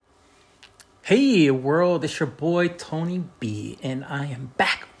Hey world, it's your boy Tony B, and I am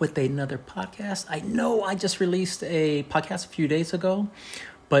back with another podcast. I know I just released a podcast a few days ago,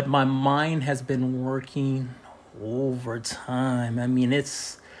 but my mind has been working overtime.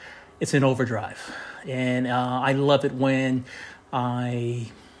 It's in overdrive, and I love it when I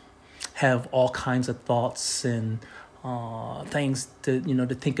have all kinds of thoughts and things to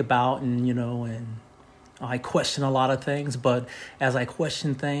think about, and I question a lot of things, but as I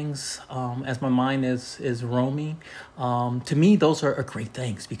question things, as my mind is roaming, to me, those are great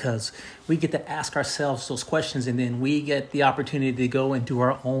things because we get to ask ourselves those questions, and then we get the opportunity to go and do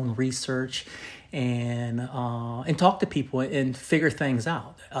our own research and talk to people and figure things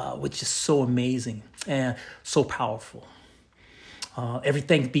out, which is so amazing and so powerful.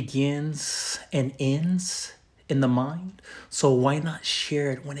 Everything begins and ends in the mind, so why not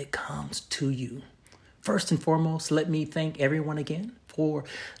share it when it comes to you? First and foremost, let me thank everyone again for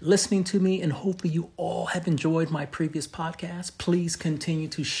listening to me, and hopefully you all have enjoyed my previous podcast. Please continue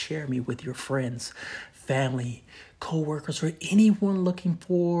to share me with your friends, family, coworkers, or anyone looking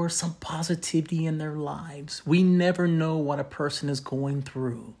for some positivity in their lives. We never know what a person is going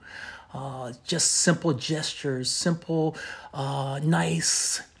through. Just simple gestures, simple,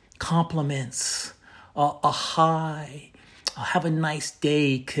 nice compliments, a hi. Have a nice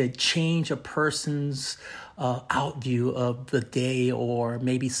day could change a person's outview of the day or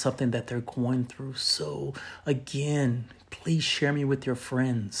maybe something that they're going through. So again, please share me with your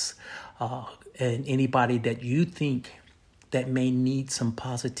friends and anybody that you think that may need some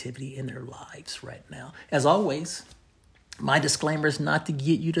positivity in their lives right now. As always, my disclaimer is not to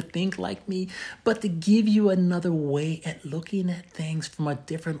get you to think like me, but to give you another way at looking at things from a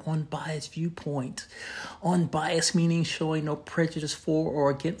different unbiased viewpoint. Unbiased meaning showing no prejudice for or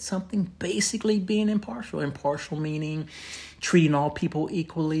against something, basically being impartial. Impartial meaning treating all people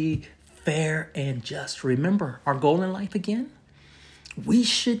equally, fair and just. Remember, our goal in life again, we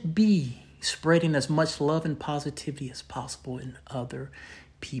should be spreading as much love and positivity as possible in other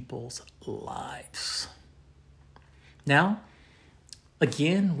people's lives. Now,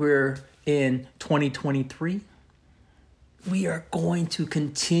 again, we're in 2023. We are going to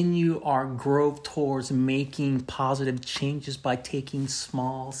continue our growth towards making positive changes by taking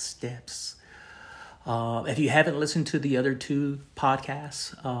small steps. If you haven't listened to the other two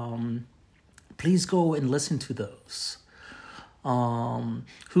podcasts, please go and listen to those.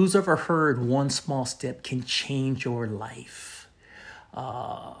 Who's ever heard one small step can change your life?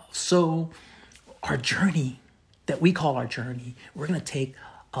 So our journey that we call our journey, we're going to take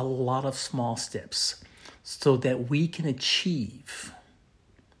a lot of small steps so that we can achieve,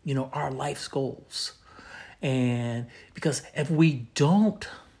 our life's goals. And because if we don't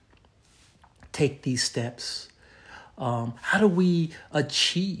take these steps, how do we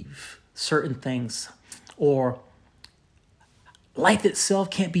achieve certain things? Or life itself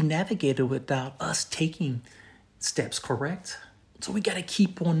can't be navigated without us taking steps, correct? So we got to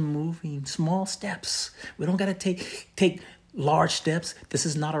keep on moving, small steps. We don't got to take large steps. This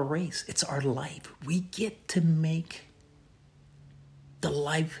is not a race. It's our life. We get to make the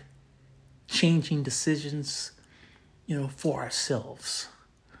life-changing decisions, for ourselves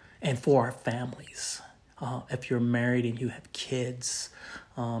and for our families. If you're married and you have kids,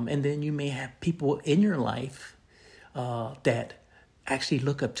 and then you may have people in your life that actually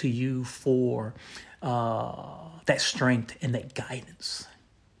look up to you for that strength and that guidance.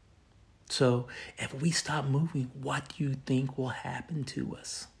 So if we stop moving, what do you think will happen to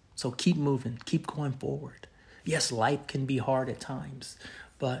us? So keep moving, keep going forward. Yes, life can be hard at times,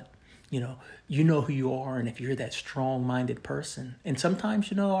 but you know who you are, and if you're that strong-minded person, and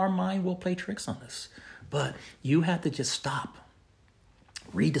sometimes our mind will play tricks on us, but you have to just stop,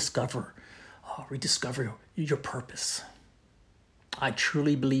 rediscover your purpose. I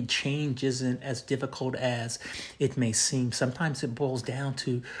truly believe change isn't as difficult as it may seem. Sometimes it boils down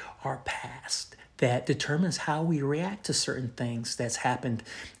to our past that determines how we react to certain things that's happened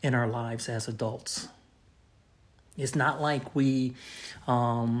in our lives as adults. It's not like we,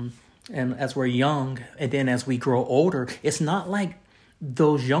 and as we're young, and then as we grow older, it's not like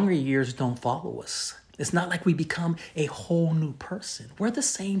those younger years don't follow us. It's not like we become a whole new person. We're the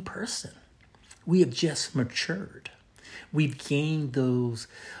same person. We have just matured. We've gained those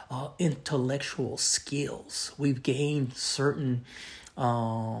intellectual skills. We've gained certain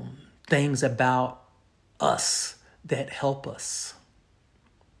things about us that help us.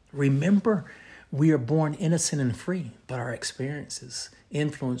 Remember, we are born innocent and free, but our experiences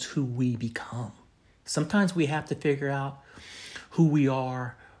influence who we become. Sometimes we have to figure out who we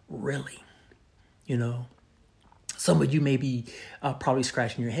are really, Some of you may be probably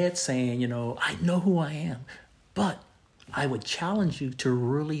scratching your head saying, I know who I am. But I would challenge you to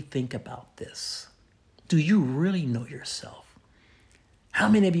really think about this. Do you really know yourself? How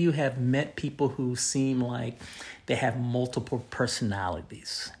many of you have met people who seem like they have multiple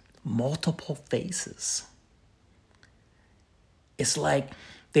personalities, multiple faces? It's like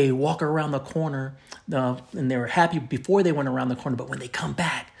they walk around the corner and they were happy before they went around the corner, but when they come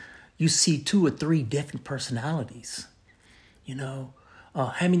back, you see 2 or 3 different personalities.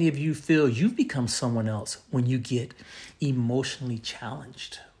 How many of you feel you've become someone else when you get emotionally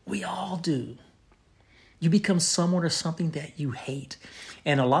challenged? We all do. You become someone or something that you hate.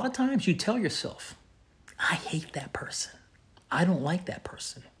 And a lot of times you tell yourself, I hate that person. I don't like that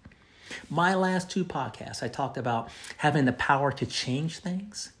person. My last 2 podcasts, I talked about having the power to change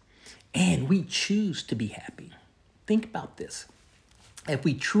things, and we choose to be happy. Think about this. If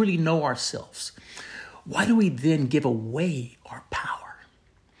we truly know ourselves, why do we then give away our power?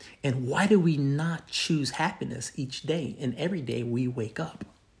 And why do we not choose happiness each day and every day we wake up?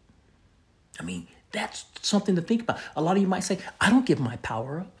 That's something to think about. A lot of you might say, I don't give my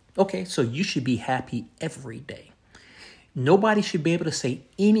power up. Okay, so you should be happy every day. Nobody should be able to say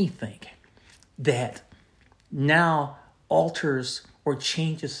anything that now alters or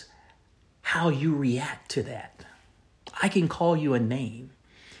changes how you react to that. I can call you a name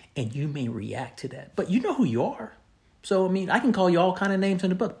and you may react to that, but you know who you are. So, I can call you all kind of names in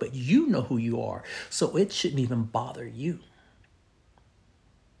the book, but you know who you are. So it shouldn't even bother you.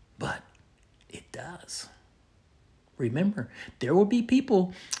 But it does. Remember, there will be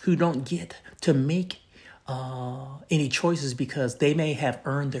people who don't get to make any choices because they may have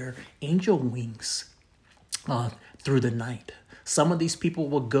earned their angel wings through the night. Some of these people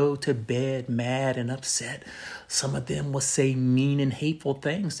will go to bed mad and upset. Some of them will say mean and hateful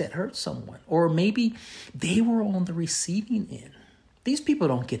things that hurt someone. Or maybe they were on the receiving end. These people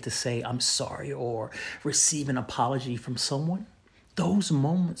don't get to say, I'm sorry, or receive an apology from someone. Those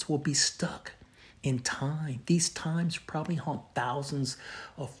moments will be stuck in time. These times probably haunt thousands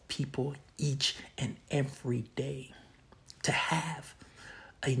of people each and every day. To have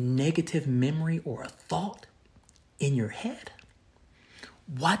a negative memory or a thought in your head,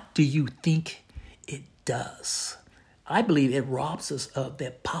 what do you think it does? I believe it robs us of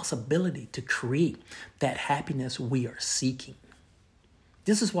that possibility to create that happiness we are seeking.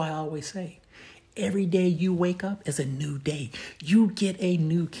 This is why I always say, every day you wake up is a new day. You get a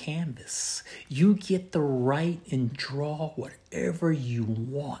new canvas. You get to write and draw whatever you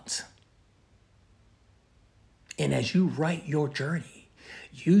want. And as you write your journey,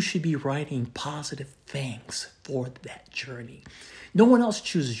 you should be writing positive things for that journey. No one else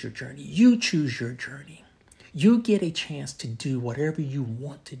chooses your journey. You choose your journey. You get a chance to do whatever you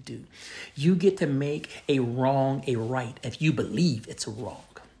want to do. You get to make a wrong a right if you believe it's wrong.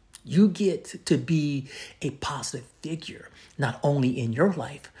 You get to be a positive figure, not only in your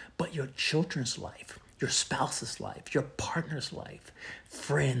life, but your children's life, your spouse's life, your partner's life,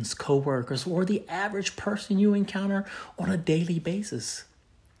 friends, coworkers, or the average person you encounter on a daily basis.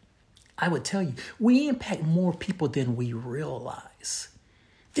 I would tell you, we impact more people than we realize.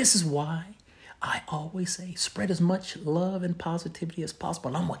 This is why I always say, spread as much love and positivity as possible.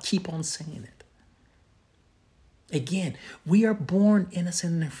 And I'm going to keep on saying it. Again, we are born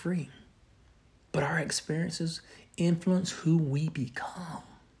innocent and free, but our experiences influence who we become.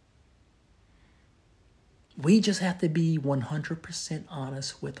 We just have to be 100%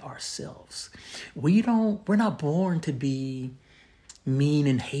 honest with ourselves. We're not born to be mean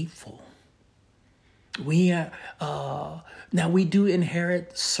and hateful. Now we do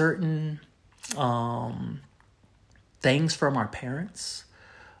inherit certain things from our parents,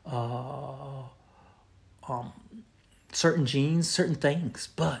 certain genes, certain things,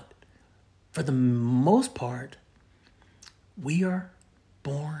 but for the most part, we are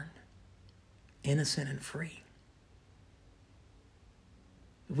born innocent and free.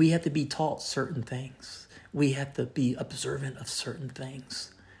 We have to be taught certain things. We have to be observant of certain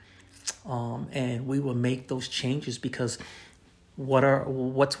things. And we will make those changes because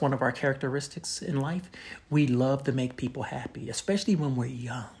what's one of our characteristics in life? We love to make people happy, especially when we're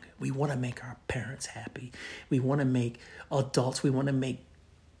young. We want to make our parents happy. We want to make adults, we want to make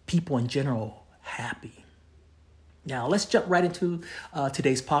people in general happy. Now, let's jump right into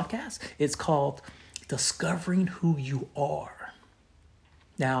today's podcast. It's called Discovering Who You Are.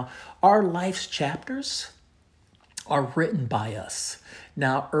 Now, our life's chapters are written by us.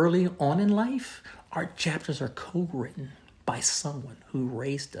 Now, early on in life, our chapters are co-written by someone who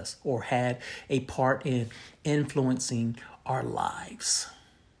raised us or had a part in influencing our lives.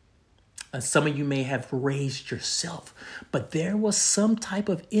 Some of you may have raised yourself, but there was some type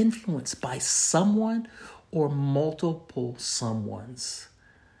of influence by someone or multiple someones.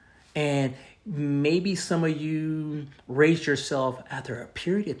 And maybe some of you raised yourself after a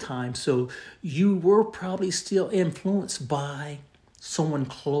period of time, so you were probably still influenced by someone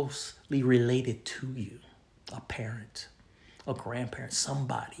closely related to you, a parent, a grandparent,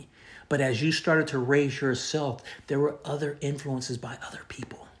 somebody. But as you started to raise yourself, there were other influences by other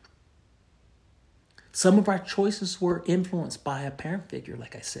people. Some of our choices were influenced by a parent figure,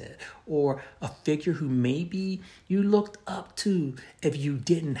 like I said, or a figure who maybe you looked up to if you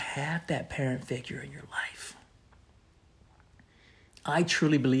didn't have that parent figure in your life. I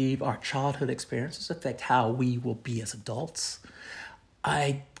truly believe our childhood experiences affect how we will be as adults.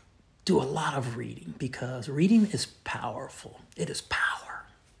 I do a lot of reading because reading is powerful. It is power.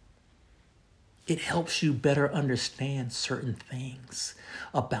 It helps you better understand certain things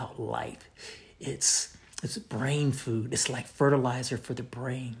about life. It's brain food. It's like fertilizer for the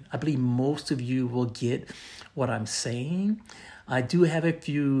brain. I believe most of you will get what I'm saying. I do have a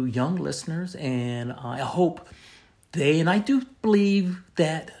few young listeners, and I hope and I do believe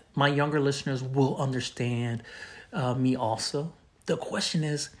that my younger listeners will understand me also. The question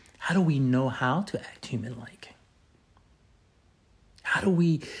is, how do we know how to act human-like? How do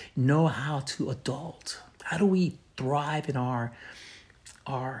we know how to adult? How do we thrive in our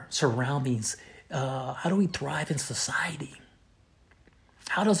surroundings? How do we thrive in society?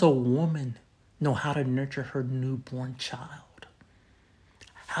 How does a woman know how to nurture her newborn child?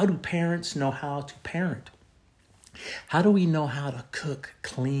 How do parents know how to parent? How do we know how to cook,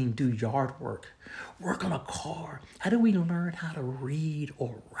 clean, do yard work on a car? How do we learn how to read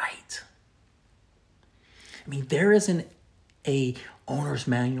or write? I mean, there isn't a owner's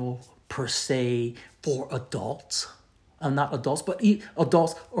manual per se for adults. Not adults, but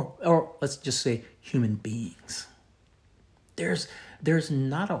adults, or let's just say human beings. There's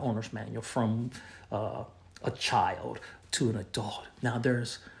not an owner's manual from a child to an adult. Now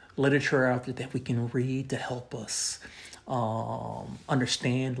there's literature out there that we can read to help us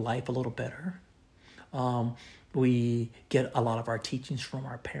understand life a little better. We get a lot of our teachings from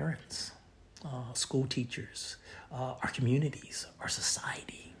our parents, school teachers, our communities, our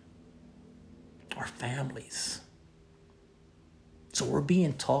society, our families. So we're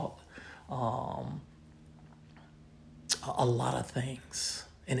being taught a lot of things,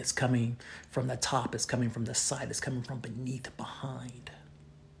 and it's coming from the top, it's coming from the side, it's coming from beneath, behind.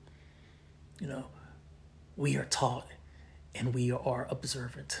 You know, we are taught and we are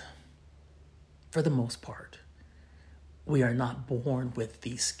observant. For the most part, we are not born with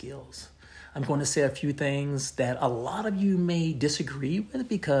these skills. I'm going to say a few things that a lot of you may disagree with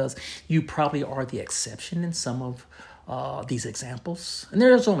because you probably are the exception in some of these examples. And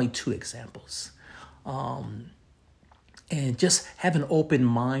there's only 2 examples. And just have an open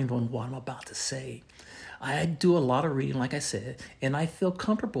mind on what I'm about to say. I do a lot of reading, like I said, and I feel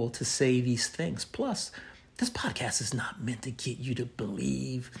comfortable to say these things. Plus, this podcast is not meant to get you to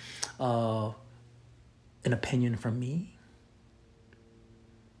believe an opinion from me.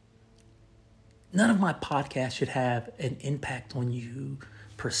 None of my podcasts should have an impact on you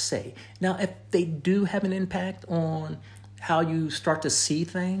per se. Now, if they do have an impact on how you start to see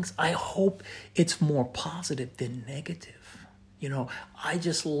things, I hope it's more positive than negative. You know, I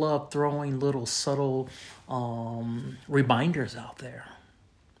just love throwing little subtle reminders out there,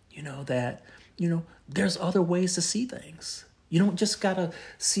 that, there's other ways to see things. You don't just got to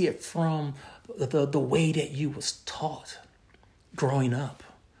see it from the way that you was taught growing up,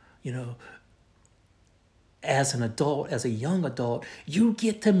 As an adult, as a young adult, you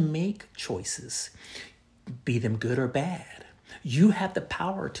get to make choices, be them good or bad. You have the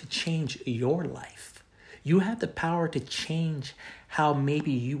power to change your life. You have the power to change how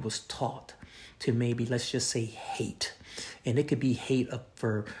maybe you was taught to maybe, let's just say, hate. And it could be hate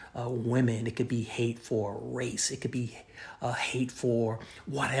for women. It could be hate for race. It could be hate for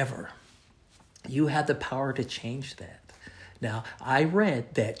whatever. You have the power to change that. Now, I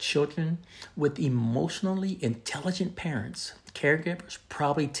read that children with emotionally intelligent parents, caregivers,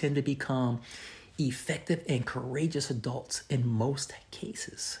 probably tend to become effective and courageous adults in most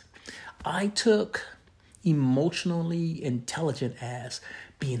cases. I took emotionally intelligent as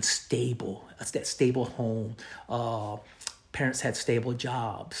being stable. That's that stable home. Parents had stable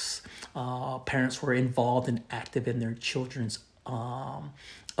jobs. Parents were involved and active in their children's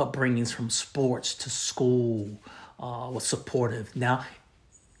upbringings from sports to school. Was supportive. Now,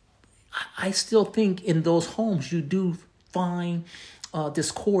 I still think in those homes you do find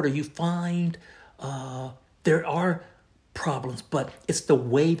discord, or you find there are problems, but it's the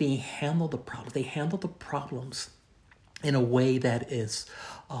way they handle the problems. They handle the problems in a way that is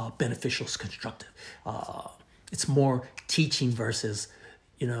beneficial, constructive. It's more teaching versus,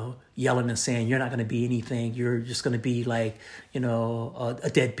 yelling and saying you're not going to be anything. You're just going to be like,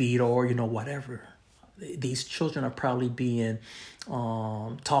 a deadbeat or, whatever. These children are probably being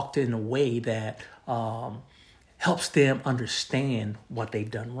talked in a way that helps them understand what they've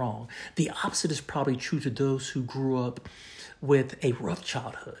done wrong. The opposite is probably true to those who grew up with a rough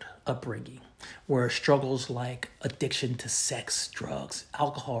childhood upbringing, where struggles like addiction to sex, drugs,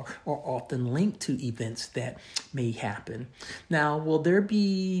 alcohol are often linked to events that may happen. Now, will there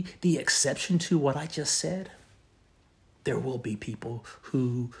be the exception to what I just said? There will be people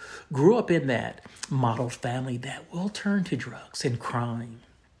who grew up in that model family that will turn to drugs and crime.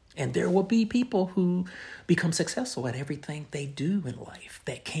 And there will be people who become successful at everything they do in life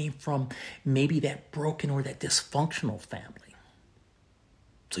that came from maybe that broken or that dysfunctional family.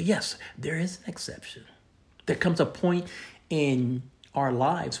 So yes, there is an exception. There comes a point in our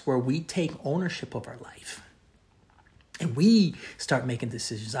lives where we take ownership of our life and we start making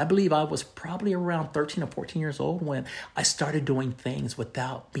decisions. I believe I was probably around 13 or 14 years old when I started doing things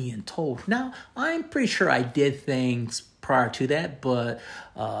without being told. Now, I'm pretty sure I did things prior to that, but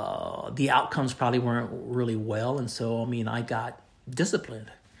the outcomes probably weren't really well. And so, I got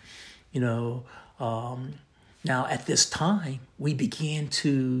disciplined, Now, at this time, we began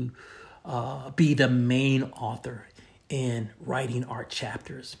to be the main author in writing our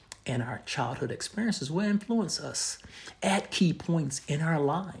chapters, and our childhood experiences will influence us at key points in our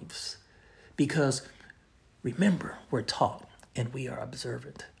lives. Because remember, we're taught and we are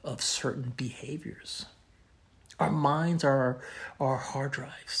observant of certain behaviors. Our minds are hard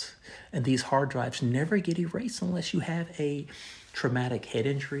drives, and these hard drives never get erased unless you have a traumatic head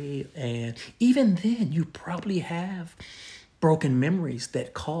injury. And even then, you probably have broken memories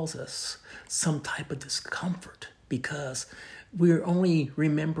that cause us some type of discomfort because we're only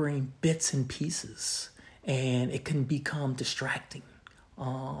remembering bits and pieces, and it can become distracting,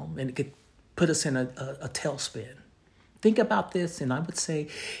 and it could put us in a tailspin. Think about this, and I would say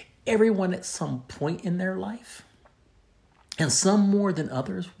everyone at some point in their life, and some more than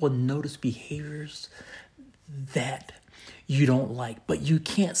others, will notice behaviors that you don't like, but you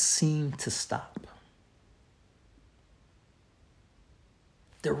can't seem to stop.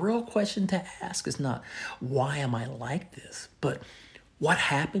 The real question to ask is not, why am I like this? But what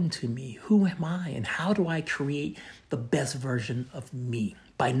happened to me? Who am I? And how do I create the best version of me?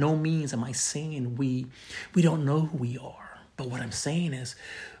 By no means am I saying we don't know who we are. But what I'm saying is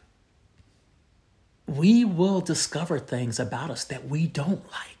we will discover things about us that we don't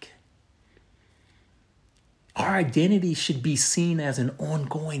like. Our identity should be seen as an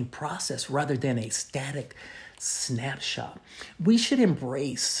ongoing process rather than a static snapshot. We should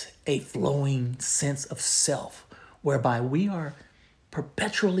embrace a flowing sense of self whereby we are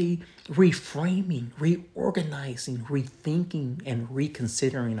perpetually reframing, reorganizing, rethinking, and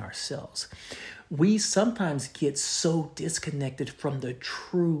reconsidering ourselves. We sometimes get so disconnected from the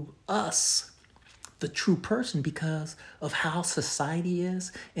true us, the true person, because of how society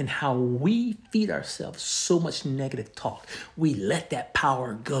is and how we feed ourselves so much negative talk. We let that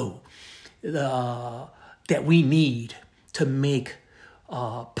power go that we need to make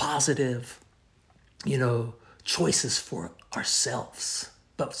positive, choices for ourselves.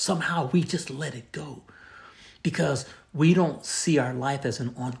 But somehow we just let it go because we don't see our life as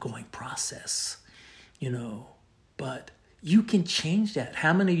an ongoing process, But you can change that.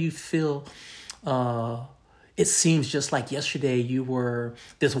 How many of you feel it seems just like yesterday you were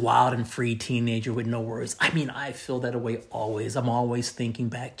this wild and free teenager with no worries? I feel that way always. I'm always thinking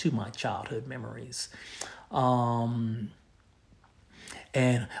back to my childhood memories.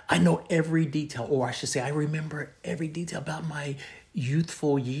 And I know every detail, or I should say I remember every detail about my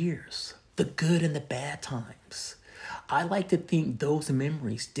youthful years, the good and the bad times. I like to think those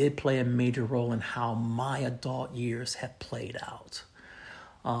memories did play a major role in how my adult years have played out.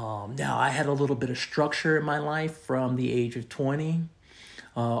 Now, I had a little bit of structure in my life from the age of 20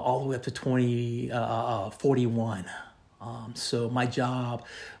 all the way up to 41. So my job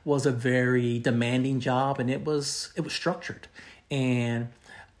was a very demanding job, and it was structured. And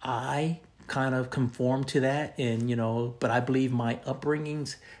I kind of conformed to that, but I believe my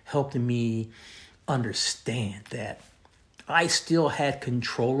upbringings helped me understand that I still had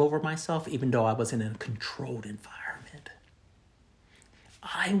control over myself, even though I was in a controlled environment.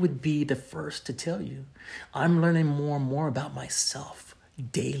 I would be the first to tell you, I'm learning more and more about myself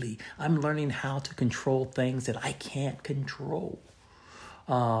daily. I'm learning how to control things that I can't control.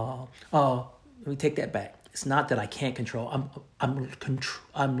 Let me take that back. It's not that I can't control.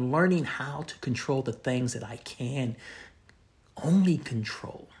 I'm learning how to control the things that I can only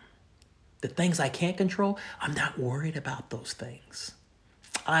control. The things I can't control, I'm not worried about those things.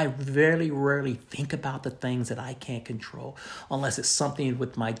 I very rarely think about the things that I can't control unless it's something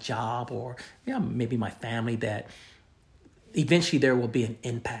with my job or maybe my family that eventually there will be an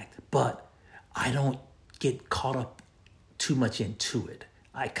impact. But I don't get caught up too much into it.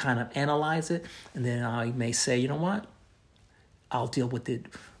 I kind of analyze it, and then I may say, you know what? I'll deal with it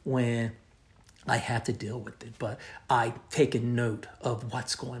when I have to deal with it. But I take a note of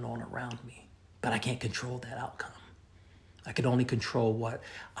what's going on around me. But I can't control that outcome. I can only control what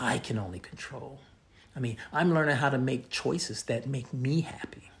I can only control. I mean, I'm learning how to make choices that make me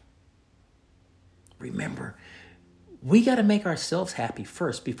happy. Remember, we got to make ourselves happy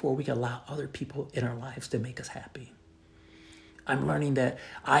first before we can allow other people in our lives to make us happy. I'm learning that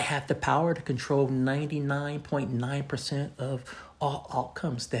I have the power to control 99.9% of all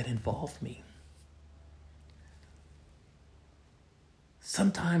outcomes that involve me.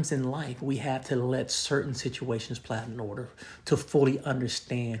 Sometimes in life, we have to let certain situations play out in order to fully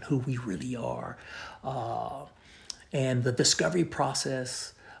understand who we really are. And the discovery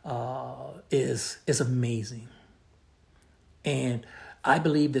process is amazing. And I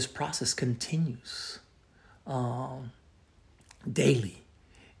believe this process continues daily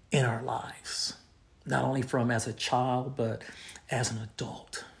in our lives, not only from as a child, but as an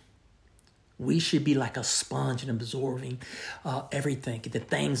adult. We should be like a sponge and absorbing everything. The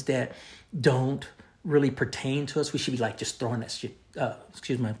things that don't really pertain to us, we should be like just throwing that shit.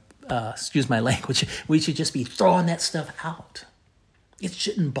 Excuse my language. We should just be throwing that stuff out. It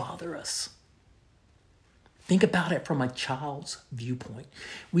shouldn't bother us. Think about it from a child's viewpoint.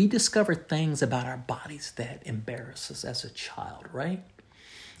 We discover things about our bodies that embarrass us as a child, right?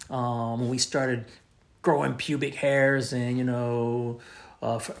 When we started growing pubic hairs and,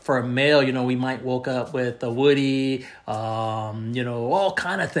 for a male, we might woke up with a woody, all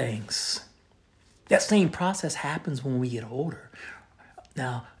kind of things. That same process happens when we get older.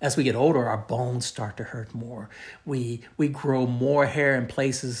 Now, as we get older, our bones start to hurt more. We grow more hair in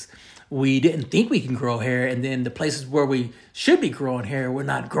places we didn't think we can grow hair, and then the places where we should be growing hair, we're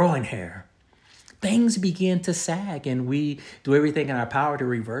not growing hair. Things begin to sag, and we do everything in our power to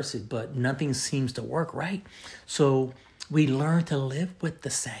reverse it, but nothing seems to work, right? So we learn to live with the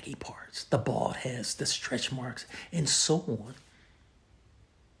saggy parts, the bald heads, the stretch marks, and so on.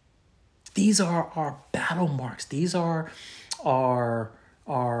 These are our battle marks. These are our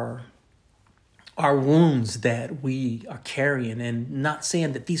wounds that we are carrying, and not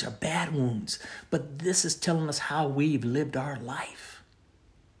saying that these are bad wounds, but this is telling us how we've lived our life.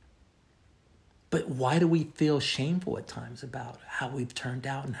 But why do we feel shameful at times about how we've turned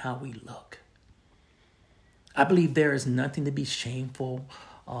out and how we look? I believe there is nothing to be shameful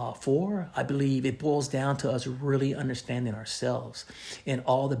for. I believe it boils down to us really understanding ourselves and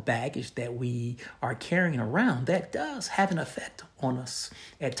all the baggage that we are carrying around that does have an effect on us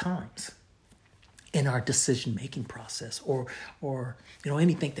at times in our decision-making process or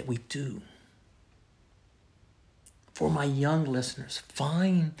anything that we do. For my young listeners,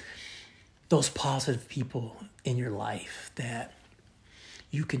 find those positive people in your life that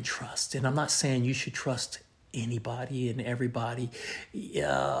you can trust. And I'm not saying you should trust anybody and everybody.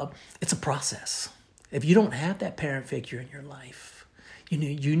 It's a process. If you don't have that parent figure in your life,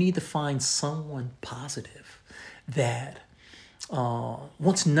 you need to find someone positive that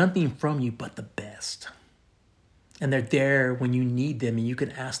wants nothing from you but the best. And they're there when you need them and you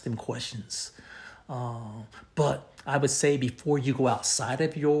can ask them questions. But I would say before you go outside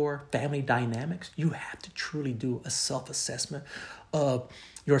of your family dynamics, you have to truly do a self-assessment of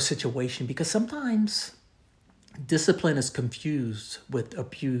your situation, because sometimes discipline is confused with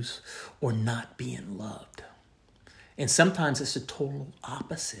abuse or not being loved. And sometimes it's the total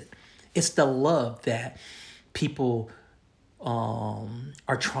opposite. It's the love that people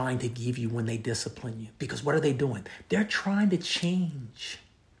are trying to give you when they discipline you. Because what are they doing? They're trying to change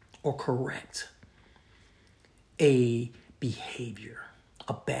or correct a behavior,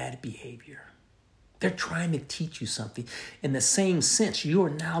 a bad behavior. They're trying to teach you something. In the same sense, you are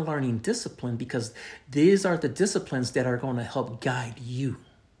now learning discipline because these are the disciplines that are going to help guide you.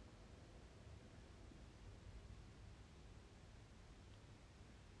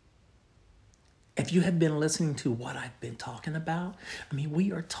 If you have been listening to what I've been talking about,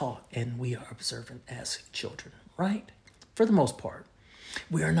 we are taught and we are observant as children, right? For the most part.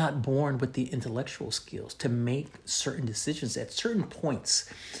 We are not born with the intellectual skills to make certain decisions at certain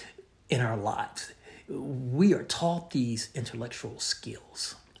points in our lives. We are taught these intellectual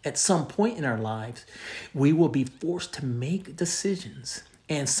skills At some point in our lives, we will be forced to make decisions.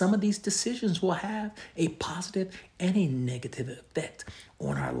 And some of these decisions will have a positive and a negative effect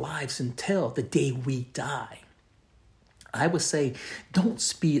on our lives until the day we die. I would say don't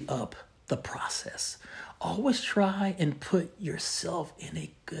speed up the process. Always try and put yourself in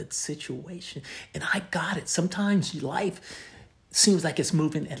a good situation. And I got it. Sometimes life seems like it's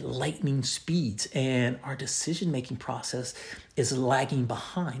moving at lightning speeds and our decision-making process is lagging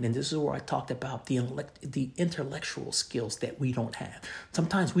behind. And this is where I talked about the intellectual skills that we don't have.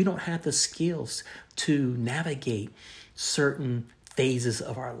 Sometimes we don't have the skills to navigate certain phases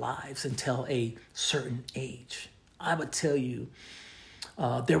of our lives until a certain age. I would tell you,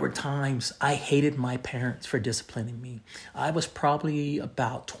 there were times I hated my parents for disciplining me. I was probably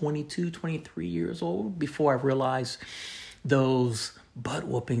about 22, 23 years old before I realized those butt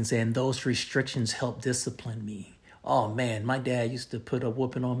whoopings and those restrictions helped discipline me. Oh man, my dad used to put a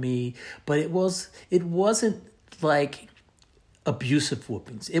whooping on me, but it wasn't like abusive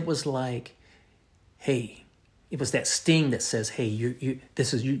whoopings. It was like, hey, it was that sting that says, hey, you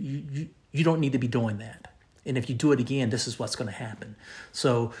don't need to be doing that. And if you do it again, this is what's going to happen.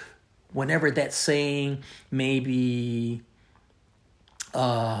 So whenever that saying maybe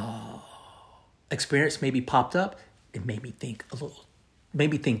experience maybe popped up, it made me think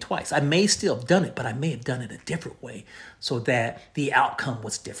twice. I may still have done it, but I may have done it a different way so that the outcome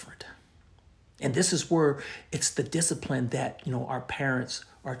was different. And this is where it's the discipline that, our parents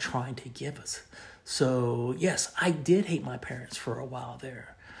are trying to give us. So yes, I did hate my parents for a while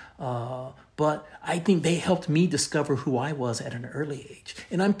there. But I think they helped me discover who I was at an early age.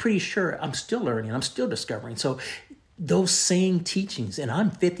 And I'm pretty sure I'm still learning. I'm still discovering. So those same teachings, and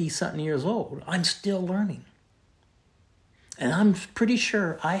I'm 50-something years old, I'm still learning. And I'm pretty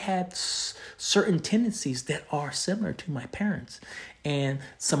sure I had certain tendencies that are similar to my parents and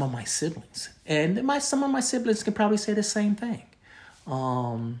some of my siblings. And some of my siblings can probably say the same thing.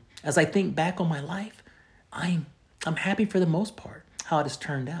 As I think back on my life, I'm happy for the most part how it has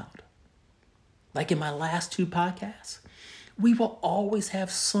turned out. Like in my last 2 podcasts, we will always have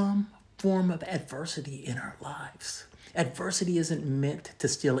some form of adversity in our lives. Adversity isn't meant to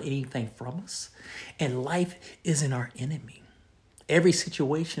steal anything from us, and life isn't our enemy. Every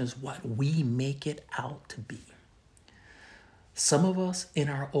situation is what we make it out to be. Some of us in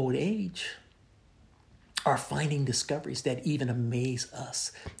our old age are finding discoveries that even amaze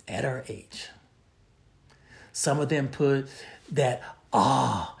us at our age. Some of them put that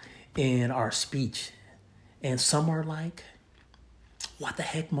in our speech, and some are like, what the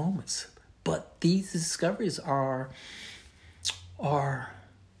heck moments. But these discoveries are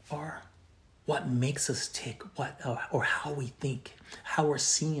what makes us tick, or how we think, how we're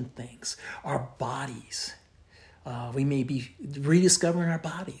seeing things, our bodies. We may be rediscovering our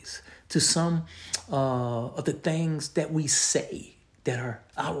bodies to some of the things that we say that are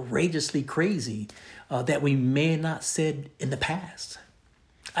outrageously crazy that we may have not said in the past.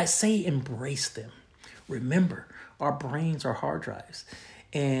 I say embrace them. Remember, our brains are hard drives.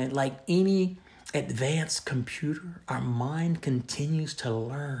 And like any advanced computer, our mind continues to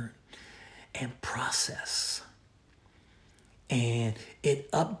learn and process. And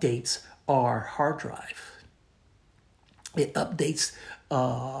it updates our hard drive. It updates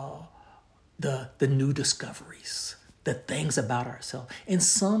the new discoveries, the things about ourselves. And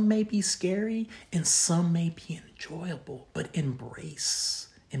some may be scary and some may be enjoyable, but embrace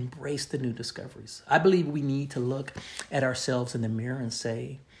the new discoveries. I believe we need to look at ourselves in the mirror and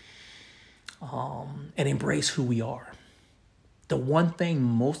say, and embrace who we are. The one thing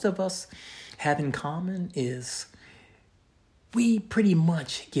most of us have in common is we pretty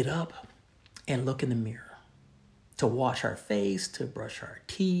much get up and look in the mirror to wash our face, to brush our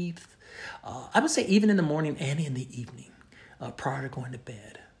teeth. I would say even in the morning and in the evening, prior to going to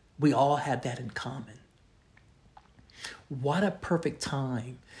bed. We all have that in common. What a perfect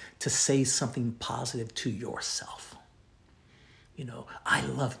time to say something positive to yourself. I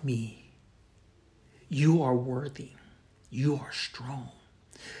love me. You are worthy. You are strong.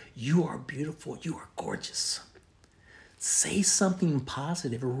 You are beautiful. You are gorgeous. Say something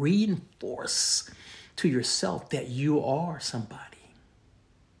positive. Reinforce to yourself that you are somebody.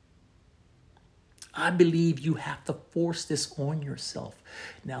 I believe you have to force this on yourself.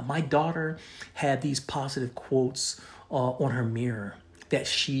 Now, my daughter had these positive quotes on her mirror that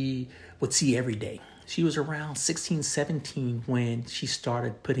she would see every day. She was around 16, 17 when she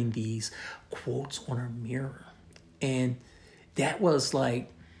started putting these quotes on her mirror. And that was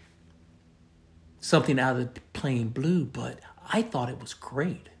like something out of the plain blue, but I thought it was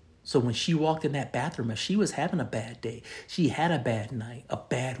great So when she walked in that bathroom, if she was having a bad day, she had a bad night, a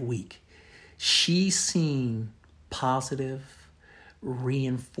bad week, she seen positive,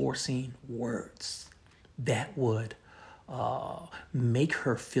 reinforcing words that would make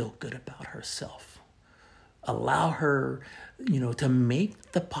her feel good about herself. Allow her, to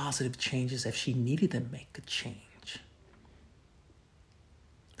make the positive changes if she needed to make a change.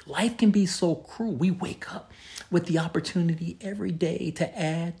 Life can be so cruel. We wake up with the opportunity every day to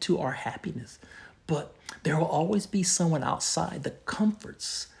add to our happiness. But there will always be someone outside the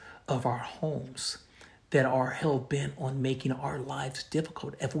comforts of our homes that are hell-bent on making our lives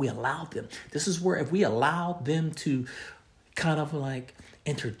difficult if we allow them. This is where if we allow them to kind of like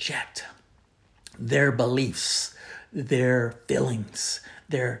interject their beliefs, their feelings,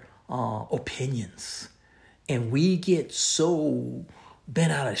 their opinions, and we get so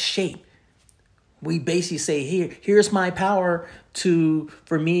bent out of shape, we basically say, here's my power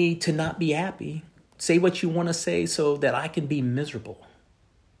for me to not be happy. Say what you want to say so that I can be miserable.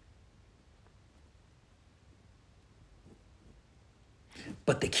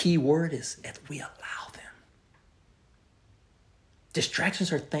 But the key word is if we allow them.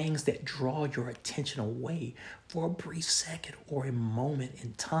 Distractions are things that draw your attention away for a brief second or a moment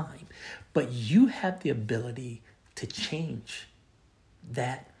in time. But you have the ability to change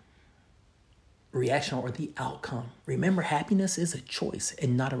that reaction or the outcome. Remember, happiness is a choice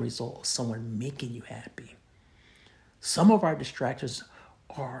and not a result of someone making you happy. Some of our distractions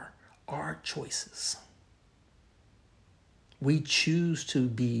are our choices. We choose to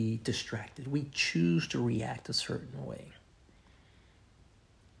be distracted. We choose to react a certain way.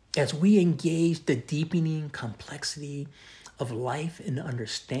 As we engage the deepening complexity of life and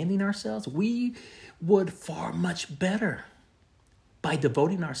understanding ourselves, we would far much better by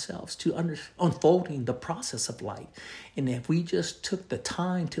devoting ourselves to unfolding the process of life. And if we just took the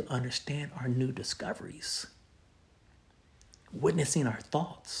time to understand our new discoveries, witnessing our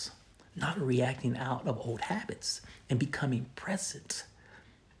thoughts, not reacting out of old habits, and becoming present,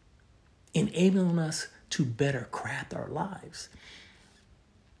 enabling us to better craft our lives.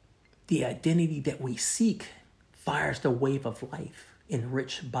 The identity that we seek fires the wave of life,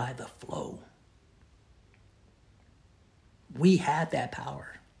 enriched by the flow. We have that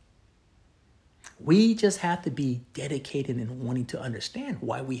power. We just have to be dedicated in wanting to understand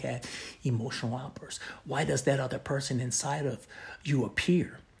why we have emotional outbursts. Why does that other person inside of you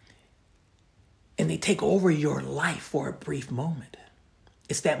appear? And they take over your life for a brief moment.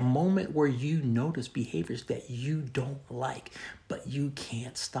 It's that moment where you notice behaviors that you don't like, but you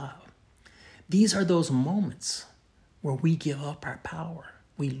can't stop. These are those moments where we give up our power.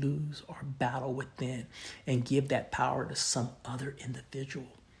 We lose our battle within and give that power to some other individual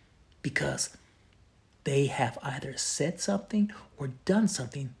because they have either said something or done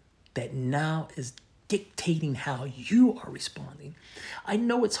something that now is dictating how you are responding. I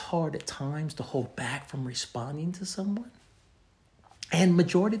know it's hard at times to hold back from responding to someone. And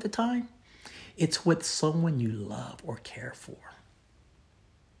majority of the time, it's with someone you love or care for.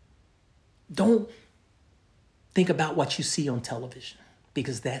 Don't think about what you see on television,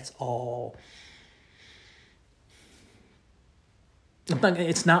 because that's all.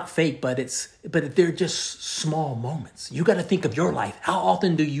 It's not fake, but they're just small moments. You got to think of your life. How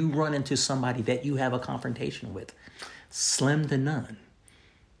often do you run into somebody that you have a confrontation with? Slim to none.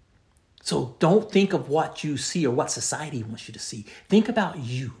 So don't think of what you see or what society wants you to see. Think about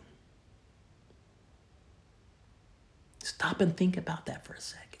you. Stop and think about that for a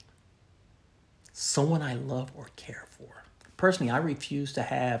second. Someone I love or care for. Personally, I refuse to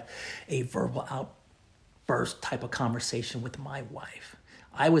have a verbal outburst type of conversation with my wife.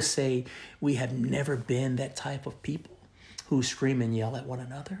 I would say we have never been that type of people who scream and yell at one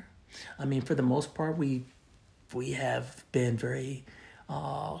another. I mean, for the most part, we have been very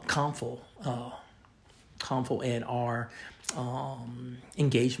calmful in our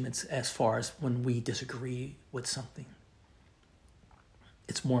engagements as far as when we disagree with something.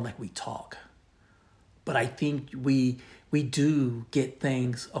 It's more like we talk. But I think we do get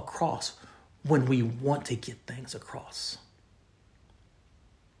things across when we want to get things across.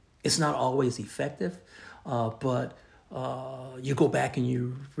 It's not always effective, but you go back and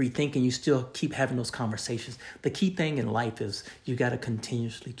you rethink and you still keep having those conversations. The key thing in life is you got to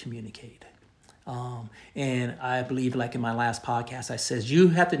continuously communicate. And I believe, like in my last podcast, I says you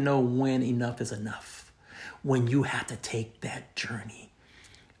have to know when enough is enough, when you have to take that journey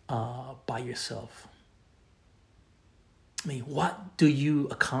by yourself. I mean, what do you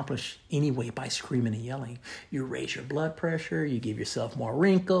accomplish anyway by screaming and yelling? You raise your blood pressure, you give yourself more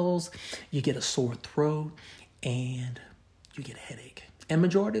wrinkles, you get a sore throat, and you get a headache. And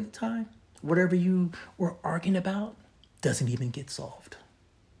majority of the time, whatever you were arguing about doesn't even get solved.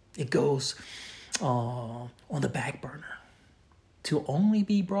 It goes on the back burner to only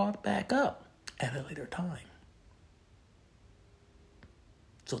be brought back up at a later time.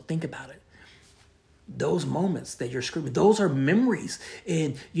 So think about it. Those moments that you're screaming, those are memories.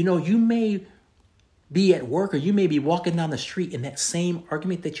 And, you may be at work or you may be walking down the street and that same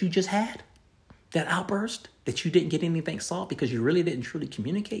argument that you just had, that outburst that you didn't get anything solved because you really didn't truly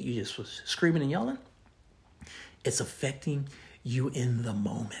communicate, you just was screaming and yelling, it's affecting you in the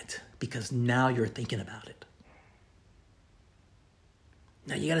moment because now you're thinking about it.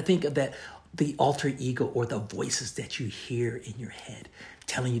 Now you got to think of that, the alter ego or the voices that you hear in your head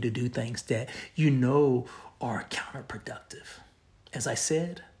telling you to do things that are counterproductive. As I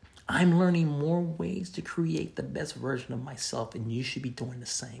said, I'm learning more ways to create the best version of myself, and you should be doing the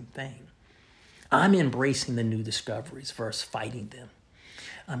same thing. I'm embracing the new discoveries versus fighting them.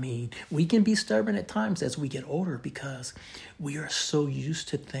 I mean, we can be stubborn at times as we get older because we are so used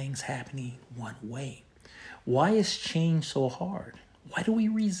to things happening one way. Why is change so hard? Why do we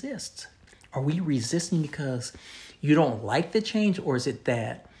resist? Are we resisting because you don't like the change, or is it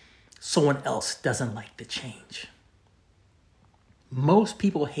that someone else doesn't like the change? Most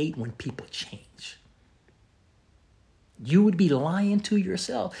people hate when people change. You would be lying to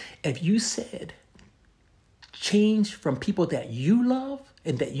yourself if you said change from people that you love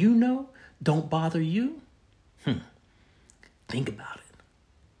and that don't bother you. Think about it.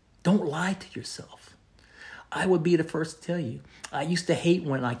 Don't lie to yourself. I would be the first to tell you, I used to hate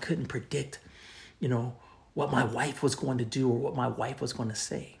when I couldn't predict, what my wife was going to do or what my wife was going to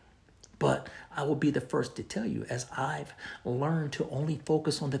say. But I will be the first to tell you, as I've learned to only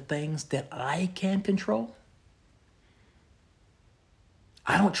focus on the things that I can control,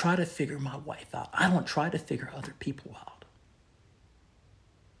 I don't try to figure my wife out. I don't try to figure other people out.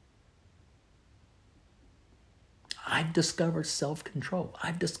 I've discovered self-control.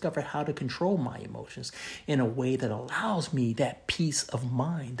 I've discovered how to control my emotions in a way that allows me that peace of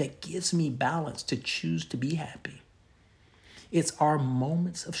mind, that gives me balance to choose to be happy. It's our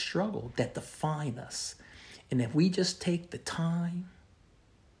moments of struggle that define us. And if we just take the time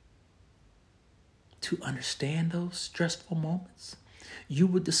to understand those stressful moments, you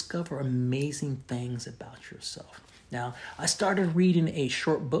would discover amazing things about yourself. Now, I started reading a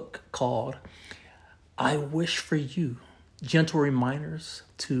short book called I Wish for You, Gentle Reminders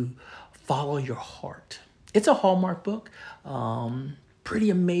to Follow Your Heart. It's a Hallmark book. Pretty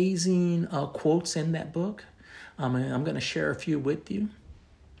amazing quotes in that book. I'm going to share a few with you.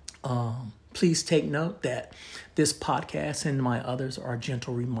 Please take note that this podcast and my others are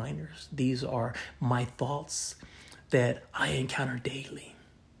gentle reminders. These are my thoughts that I encounter daily.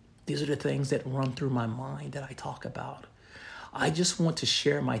 These are the things that run through my mind that I talk about. I just want to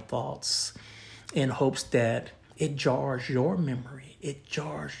share my thoughts in hopes that it jars your memory, it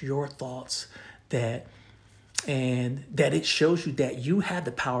jars your thoughts, and that it shows you that you have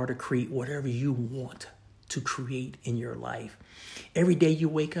the power to create whatever you want to create in your life. Every day you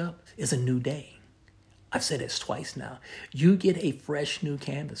wake up is a new day. I've said this twice now. You get a fresh new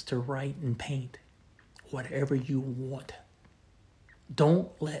canvas to write and paint whatever you want. Don't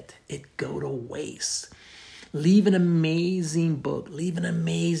let it go to waste. Leave an amazing book, leave an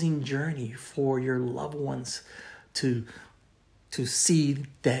amazing journey for your loved ones to see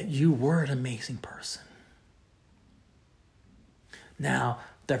that you were an amazing person. Now,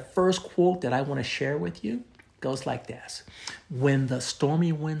 the first quote that I want to share with you goes like this. When the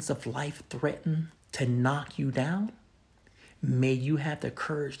stormy winds of life threaten to knock you down, may you have the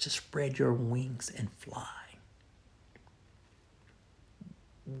courage to spread your wings and fly.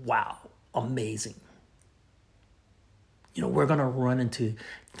 Wow, amazing. We're going to run into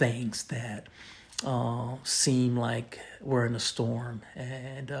things that seem like we're in a storm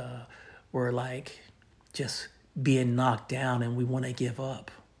and we're like just being knocked down and we want to give up.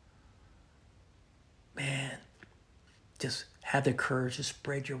 Man, just have the courage to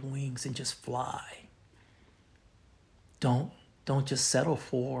spread your wings and just fly. Don't just settle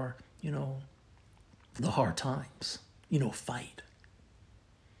for, the hard times. Fight.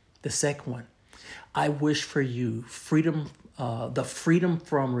 The second one, I wish for you freedom, the freedom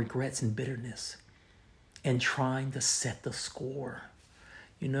from regrets and bitterness and trying to set the score.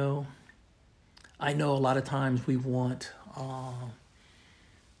 I know a lot of times we want,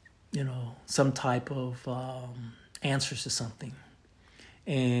 some type of answers to something.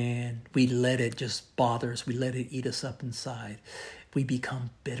 And we let it just bother us. We let it eat us up inside. We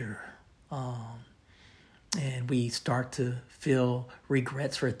become bitter. And we start to feel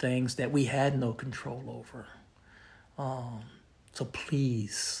regrets for things that we had no control over. So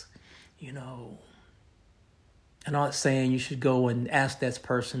please, I'm not saying you should go and ask that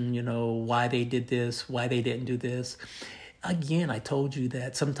person, why they did this, why they didn't do this. Again, I told you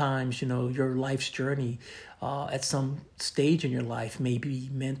that sometimes, your life's journey at some stage in your life may be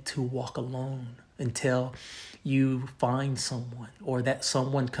meant to walk alone until you find someone, or that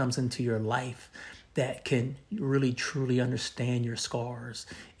someone comes into your life that can really, truly understand your scars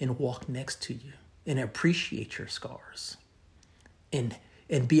and walk next to you and appreciate your scars and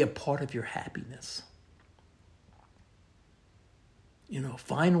be a part of your happiness.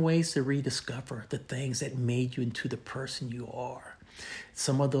 Find ways to rediscover the things that made you into the person you are.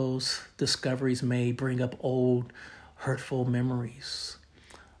 Some of those discoveries may bring up old, hurtful memories.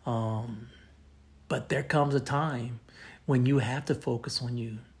 But there comes a time when you have to focus on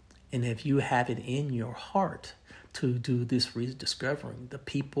you. And if you have it in your heart to do this rediscovering, the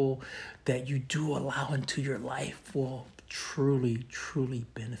people that you do allow into your life will truly, truly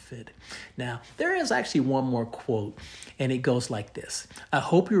benefit. Now, there is actually one more quote, and it goes like this. I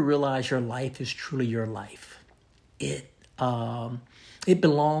hope you realize your life is truly your life. It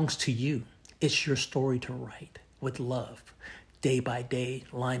belongs to you. It's your story to write with love, day by day,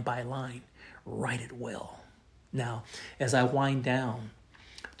 line by line. Write it well. Now, as I wind down,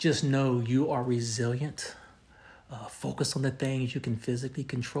 just know you are resilient. Focus on the things you can physically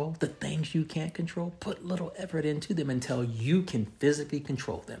control. The things you can't control, put little effort into them until you can physically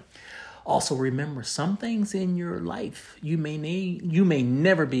control them. Also, remember, some things in your life you may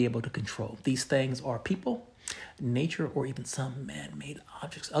never be able to control. These things are people, nature, or even some man-made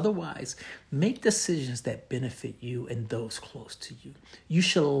objects. Otherwise, make decisions that benefit you and those close to you. You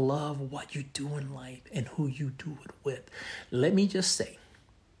should love what you do in life and who you do it with. Let me just say,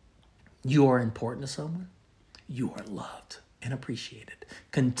 you are important to someone. You are loved and appreciated.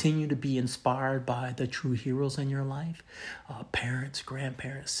 Continue to be inspired by the true heroes in your life, parents,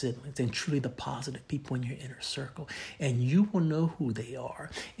 grandparents, siblings, and truly the positive people in your inner circle. And you will know who they are.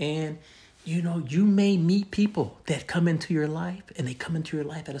 And, you may meet people that come into your life, and they come into your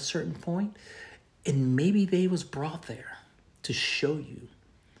life at a certain point, and maybe they was brought there to show you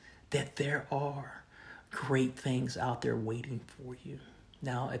that there are great things out there waiting for you.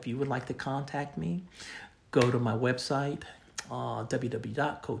 Now, if you would like to contact me, go to my website,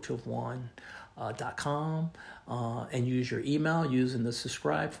 www.coachofone.com, and use your email using the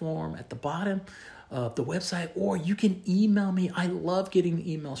subscribe form at the bottom of the website, or you can email me. I love getting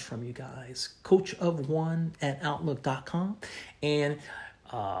emails from you guys, coachofone@outlook.com. And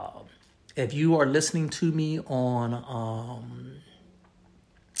if you are listening to me on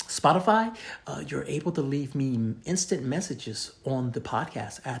Spotify, you're able to leave me instant messages on the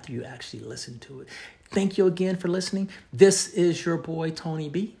podcast after you actually listen to it. Thank you again for listening. This is your boy, Tony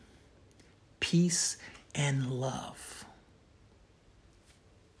B. Peace and love.